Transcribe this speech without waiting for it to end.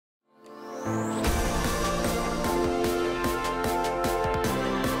Hey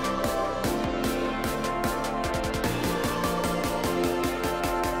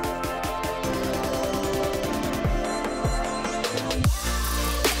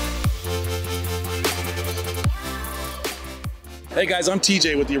guys, I'm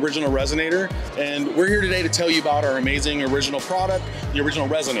TJ with the Original Resinator, and we're here today to tell you about our amazing original product, the Original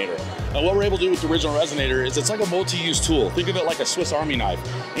Resinator. What we're able to do with the Original Resinator is it's like a multi-use tool. Think of it like a Swiss Army knife.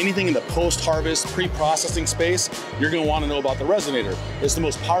 Anything in the post-harvest, pre-processing space, you're gonna wanna know about the Resinator. It's the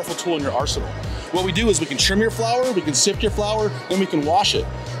most powerful tool in your arsenal. What we do is we can trim your flower, we can sift your flower, and we can wash it.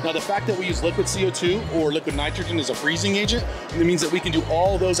 Now the fact that we use liquid CO2 or liquid nitrogen as a freezing agent, it means that we can do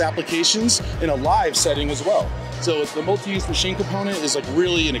all those applications in a live setting as well. So the multi-use machine component is like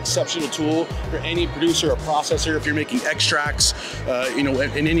really an exceptional tool for any producer or processor if you're making extracts,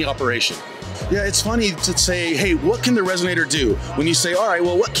 in any operation. Yeah, it's funny to say, hey, what can the Resinator do? When you say, all right,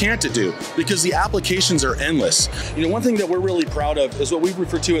 well, what can't it do? Because the applications are endless. One thing that we're really proud of is what we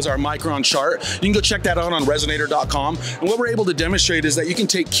refer to as our micron chart. You can go check that out on Resinator.com. And what we're able to demonstrate is that you can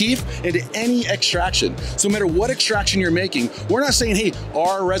take keef into any extraction. So no matter what extraction you're making, we're not saying, hey,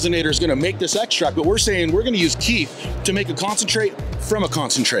 our Resinator is gonna make this extract, but we're saying we're gonna use keef to make a concentrate from a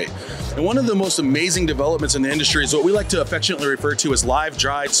concentrate. And one of the most amazing developments in the industry is what we like to affectionately refer to as live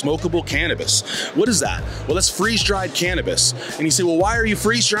dried smokable cannabis. What is that? Well, that's freeze dried cannabis. And you say, well, why are you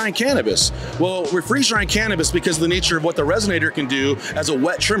freeze drying cannabis? Well, we're freeze drying cannabis because of the nature of what the Resinator can do as a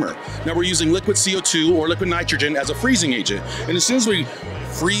wet trimmer. Now we're using liquid CO2 or liquid nitrogen as a freezing agent. And as soon as we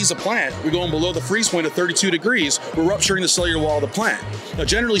freeze a plant, we're going below the freeze point of 32 degrees, we're rupturing the cellular wall of the plant. Now,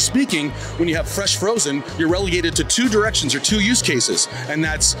 generally speaking, when you have fresh frozen, you're relegated to two directions or two use cases, and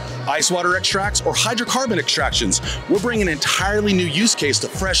that's ice water extracts or hydrocarbon extractions. We're bringing an entirely new use case to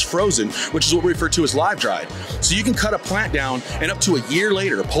fresh frozen, which is what we refer to as live dried. So you can cut a plant down and up to a year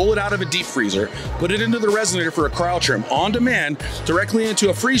later, pull it out of a deep freezer, put it into the Resinator for a cryo trim on demand, directly into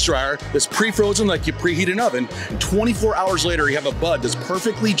a freeze dryer that's pre-frozen like you preheat an oven, and 24 hours later, you have a bud that's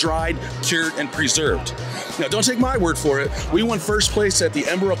perfectly dried, cured, and preserved. Now, don't take my word for it. We won first place at the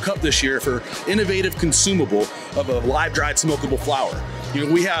Emerald Cup this year for innovative consumable of a live dried smokable flower.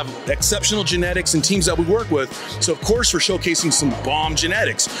 We have exceptional genetics and teams that we work with, so of course we're showcasing some bomb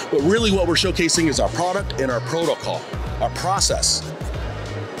genetics, but really what we're showcasing is our product and our protocol, our process.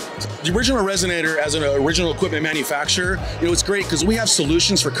 The Original Resinator, as an original equipment manufacturer, it's great because we have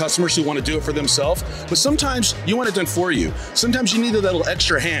solutions for customers who want to do it for themselves, but sometimes you want it done for you. Sometimes you need a little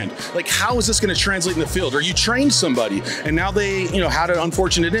extra hand. Like, how is this going to translate in the field? Or you trained somebody and now they, had an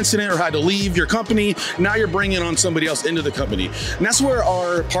unfortunate incident or had to leave your company. Now you're bringing on somebody else into the company. And that's where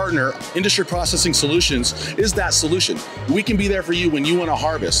our partner, Industry Processing Solutions, is that solution. We can be there for you when you want to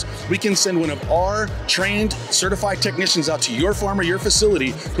harvest. We can send one of our trained, certified technicians out to your farm or your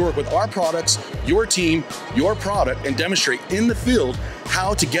facility to work with our products, your team, your product, and demonstrate in the field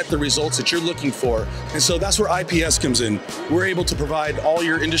how to get the results that you're looking for. And so that's where IPS comes in. We're able to provide all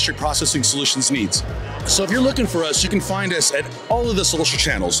your industry processing solutions needs. So if you're looking for us, you can find us at all of the social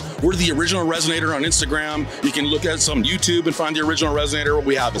channels. We're the Original Resinator on Instagram. You can look at us on YouTube and find the Original Resinator.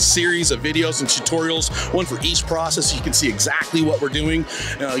 We have a series of videos and tutorials, one for each process. You can see exactly what we're doing.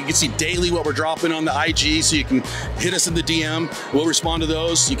 You can see daily what we're dropping on the IG, so you can hit us in the DM. We'll respond to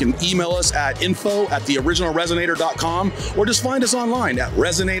those. You can email us at info@theoriginalresinator.com or just find us online at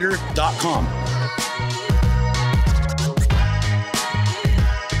resinator.com.